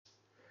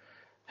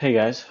Hey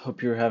guys,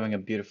 hope you're having a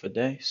beautiful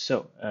day.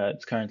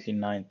 It's currently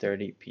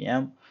 9:30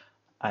 p.m.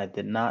 I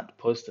did not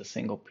post a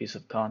single piece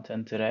of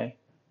content today,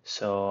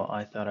 so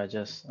I thought I'd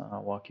just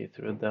walk you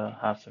through the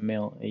half a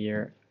mil a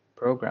year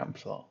program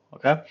flow,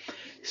 okay?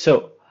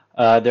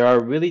 There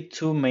are really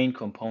two main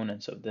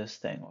components of this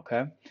thing,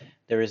 okay?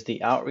 There is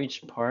the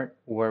outreach part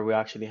where we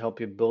actually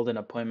help you build an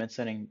appointment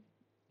setting,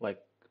 like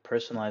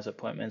personalized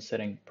appointment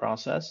setting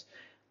process,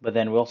 but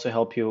then we also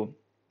help you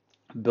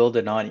build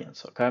an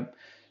audience, okay?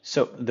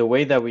 So the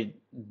way that we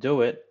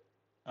do it,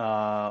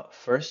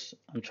 first,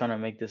 I'm trying to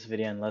make this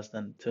video in less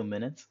than 2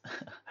 minutes.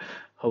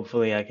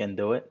 Hopefully I can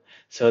do it.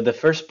 So the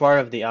first part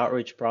of the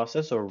outreach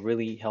process or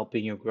really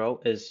helping you grow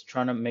is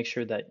trying to make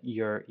sure that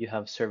you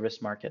have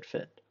service market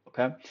fit,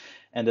 okay?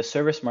 And the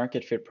service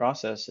market fit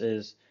process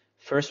is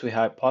first we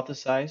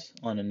hypothesize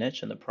on a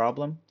niche and the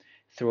problem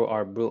through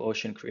our blue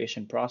ocean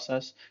creation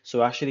process.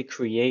 So actually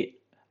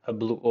create a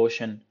blue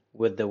ocean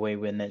with the way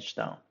we niche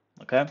down,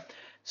 okay?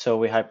 So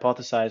we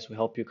hypothesize, we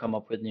help you come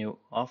up with new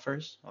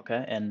offers,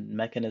 okay, and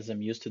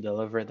mechanism used to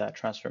deliver that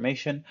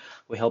transformation.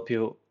 We help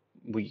you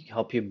we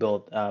help you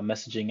build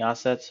messaging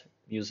assets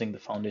using the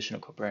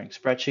foundational copywriting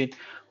spreadsheet.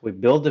 We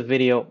build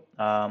video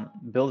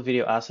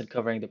asset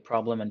covering the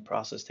problem and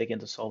process taken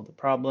to solve the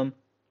problem,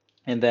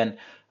 and then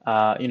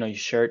you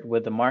share it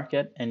with the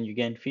market and you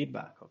gain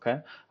feedback,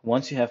 okay?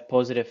 Once you have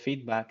positive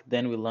feedback,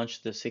 then we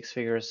launch the six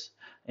figures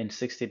in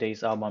 60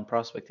 days outbound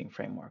prospecting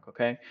framework,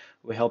 okay?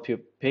 We help you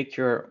pick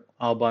your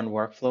outbound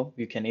workflow.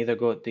 You can either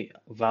go the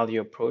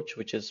value approach,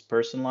 which is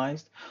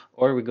personalized,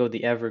 or we go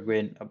the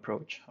evergreen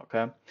approach,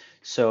 okay?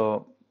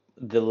 So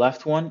the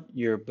left one,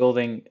 you're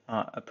building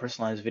a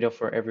personalized video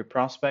for every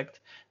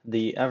prospect.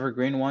 The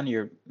evergreen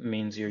one,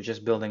 means you're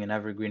just building an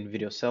evergreen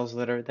video sales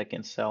letter that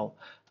can sell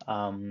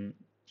um,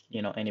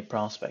 any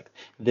prospect.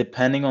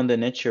 Depending on the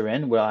niche you're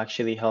in, will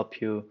actually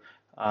help you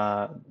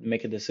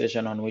make a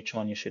decision on which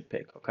one you should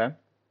pick, okay?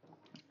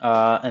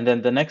 And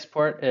then the next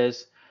part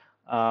is,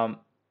 um,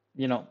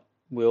 you know,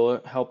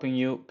 we're helping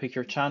you pick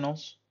your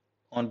channels,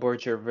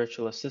 onboard your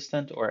virtual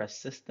assistant or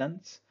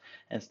assistants,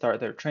 and start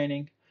their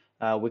training.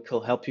 We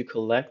could help you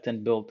collect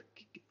and build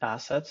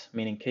assets,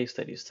 meaning case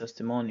studies,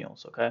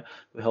 testimonials, okay?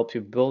 We help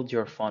you build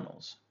your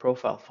funnels,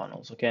 profile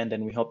funnels, okay? And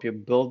then we help you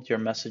build your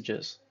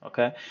messages,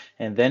 okay?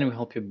 And then we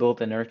help you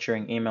build a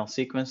nurturing email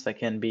sequence that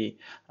can be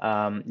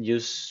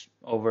used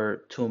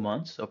over 2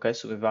 months, okay?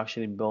 So we've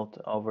actually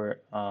built over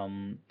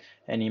an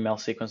email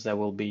sequence that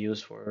will be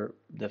used for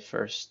the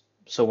first.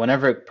 So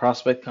whenever a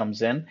prospect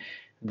comes in,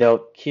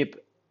 they'll keep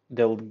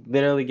they'll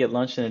literally get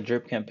launched in a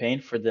drip campaign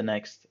for the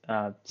next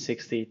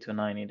 60 to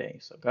 90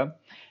 days, okay?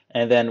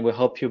 And then we'll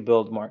help you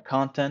build more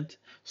content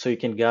so you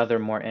can gather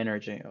more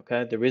energy,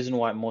 okay? The reason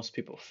why most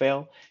people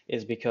fail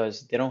is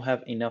because they don't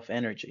have enough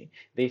energy.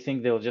 They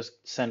think they'll just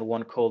send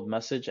one cold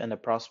message and the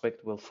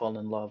prospect will fall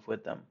in love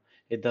with them.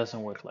 It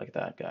doesn't work like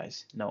that,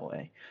 guys. No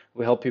way.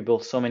 We help you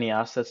build so many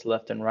assets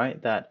left and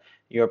right that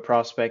your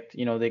prospect,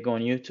 they go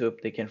on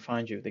YouTube, they can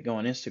find you. They go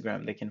on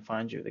Instagram, they can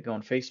find you. They go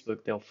on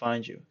Facebook, they'll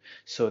find you.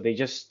 So they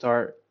just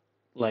start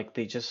like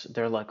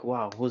they're like,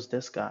 wow, who's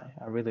this guy?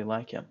 I really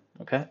like him.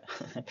 Okay.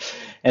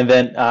 And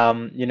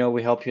then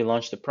we help you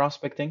launch the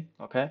prospecting,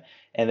 okay?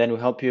 And then we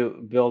help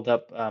you build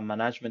up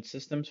management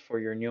systems for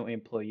your new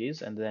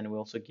employees, and then we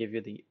also give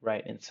you the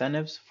right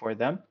incentives for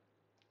them.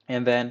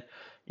 And then,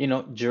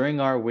 during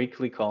our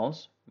weekly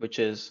calls, which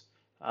is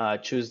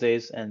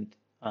Tuesdays and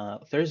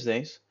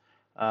Thursdays,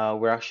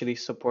 we're actually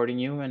supporting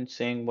you and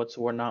saying what's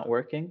not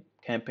working,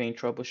 campaign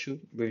troubleshoot,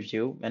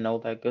 review, and all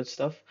that good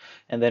stuff.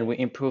 And then we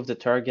improve the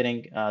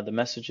targeting, the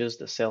messages,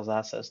 the sales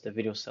assets, the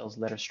video sales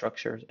letter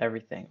structures,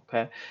 everything,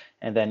 okay?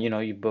 And then,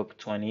 you book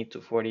 20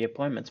 to 40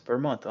 appointments per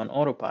month on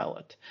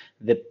autopilot,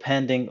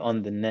 depending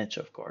on the niche,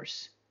 of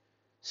course.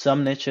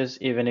 Some niches,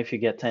 even if you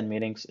get 10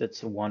 meetings,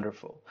 it's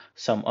wonderful.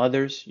 Some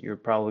others, you're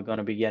probably going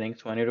to be getting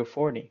 20 to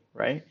 40,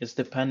 right? It's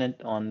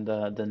dependent on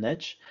the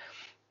niche.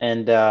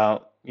 And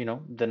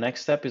the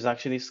next step is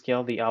actually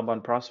scale the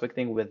outbound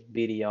prospecting with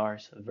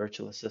BDRs,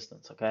 virtual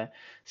assistants, okay?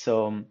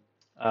 So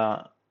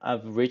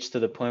I've reached to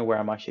the point where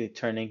I'm actually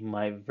turning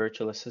my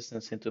virtual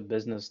assistants into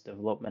business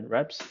development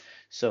reps.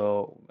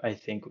 So I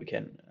think we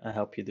can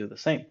help you do the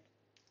same.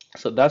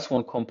 So that's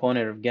one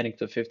component of getting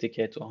to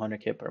 50K to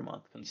 100K per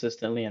month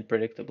consistently and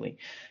predictably.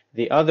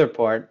 The other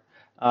part,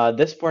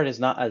 this part is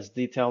not as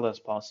detailed as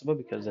possible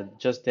because I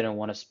just didn't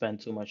want to spend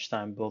too much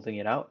time building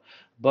it out,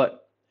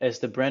 but it's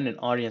the brand and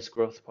audience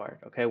growth part,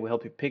 okay? We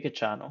help you pick a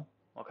channel,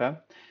 okay?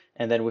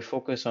 And then we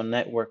focus on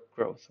network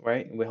growth,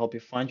 right? We help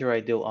you find your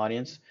ideal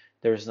audience.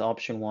 There's the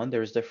option one,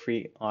 there's the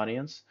free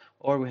audience,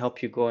 or we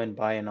help you go and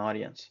buy an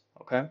audience,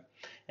 okay?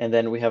 And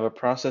then we have a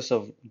process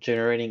of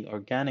generating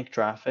organic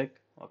traffic,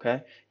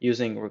 okay?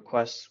 Using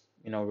requests,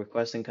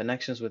 requesting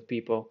connections with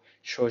people,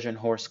 Trojan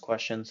horse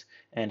questions,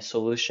 and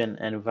solution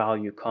and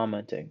value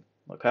commenting.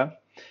 Okay.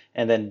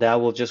 And then that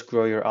will just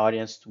grow your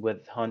audience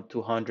with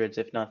to hundreds,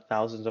 if not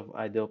thousands of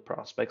ideal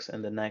prospects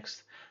in the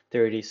next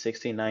 30,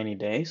 60, 90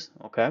 days.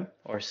 Okay.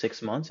 Or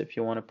 6 months if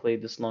you want to play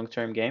this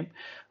long-term game.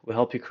 We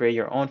help you create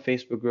your own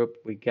Facebook group.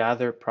 We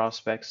gather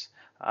prospects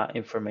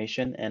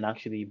information and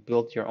actually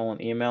build your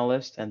own email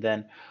list, and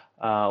then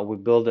we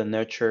build and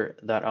nurture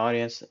that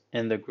audience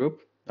in the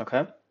group.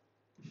 Okay,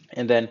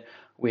 and then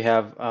we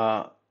have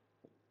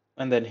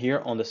and then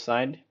here on the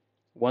side,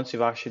 once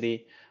you've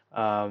actually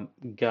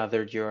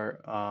gathered your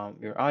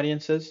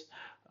audiences,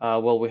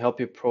 well, we help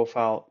you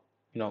profile,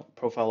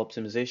 profile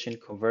optimization,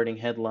 converting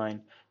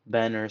headline,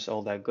 banners,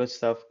 all that good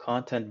stuff,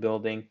 content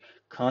building,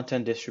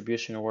 content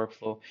distribution and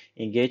workflow,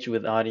 engage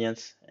with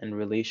audience and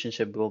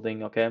relationship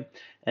building, okay?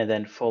 And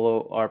then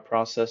follow our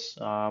process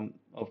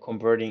of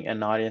converting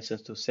an audience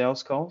into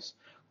sales calls,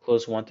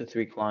 close 1 to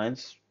 3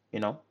 clients,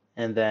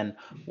 and then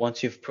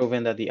once you've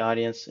proven that the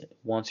audience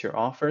wants your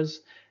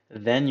offers,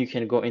 then you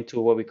can go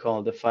into what we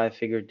call the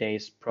 5-figure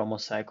days promo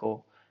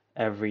cycle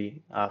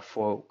every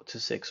 4 to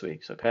 6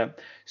 weeks. Okay.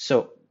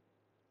 So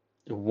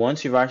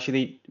once you've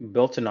actually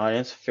built an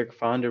audience,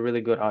 found a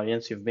really good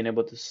audience, you've been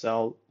able to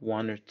sell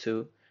 1 or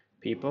 2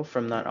 people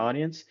from that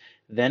audience,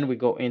 then we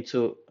go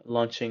into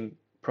launching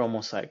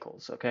promo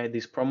cycles. Okay.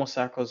 These promo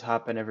cycles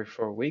happen every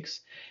 4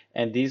 weeks.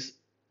 And these,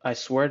 I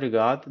swear to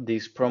God,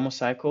 these promo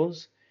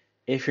cycles,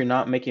 if you're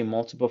not making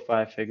multiple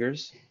 5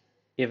 figures,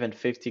 even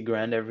 50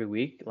 grand every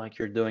week, like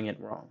you're doing it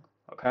wrong.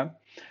 Okay.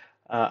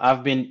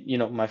 I've been,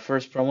 my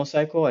first promo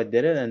cycle, I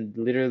did it, and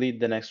literally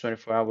the next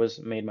 24 hours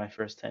made my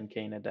first 10K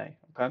in a day.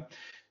 Okay.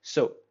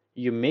 So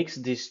you mix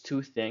these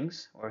 2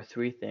 things or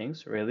 3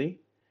 things really,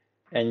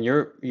 and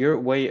you're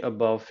way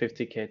above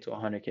 50K to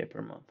 100K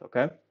per month.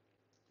 Okay.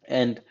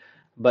 And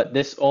but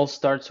this all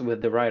starts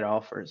with the right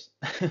offers.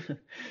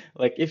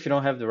 Like if you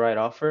don't have the right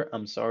offer,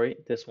 I'm sorry,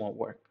 this won't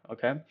work.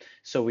 Okay.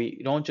 So we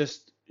don't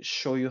just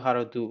show you how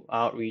to do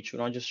outreach. We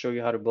don't just show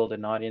you how to build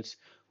an audience.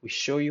 We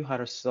show you how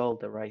to sell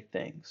the right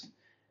things.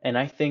 And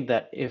I think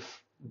that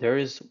if there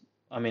is,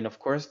 I mean, of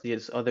course,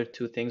 these other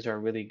 2 things are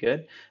really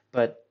good,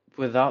 but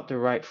without the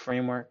right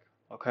framework,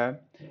 okay,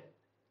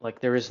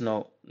 like there is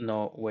no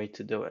way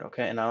to do it.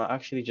 Okay. And I'll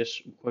actually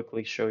just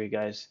quickly show you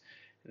guys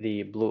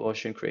the Blue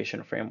Ocean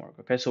creation framework.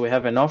 Okay, so we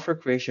have an offer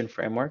creation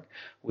framework.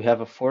 We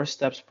have a 4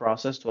 steps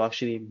process to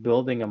actually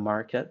building a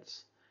market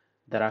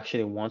that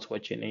actually wants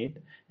what you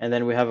need. And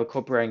then we have a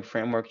copywriting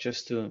framework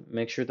just to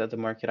make sure that the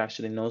market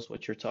actually knows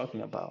what you're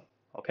talking about.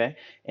 Okay,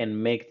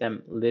 and make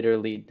them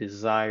literally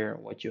desire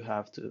what you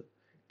have to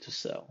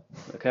sell.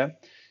 Okay,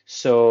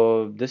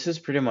 so this is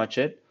pretty much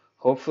it.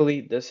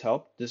 Hopefully this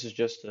helped. This is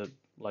just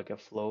like a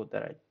flow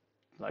that I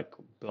like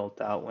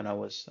built out when I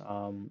was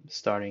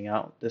starting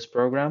out this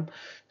program.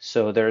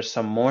 So there's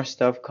some more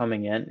stuff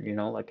coming in,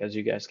 like as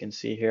you guys can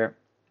see here,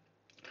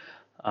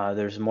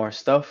 there's more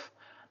stuff.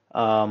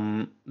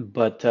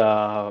 But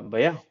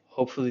yeah,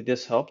 hopefully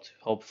this helped.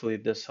 Hopefully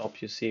this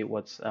helps you see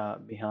what's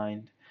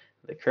behind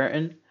the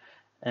curtain.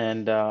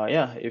 And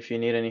yeah, if you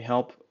need any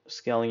help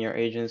scaling your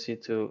agency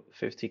to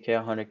 50K,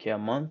 100K a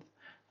month,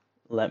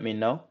 let me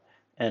know,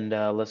 and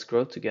let's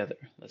grow together.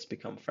 Let's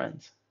become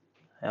friends.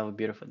 Have a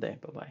beautiful day.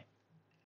 Bye bye.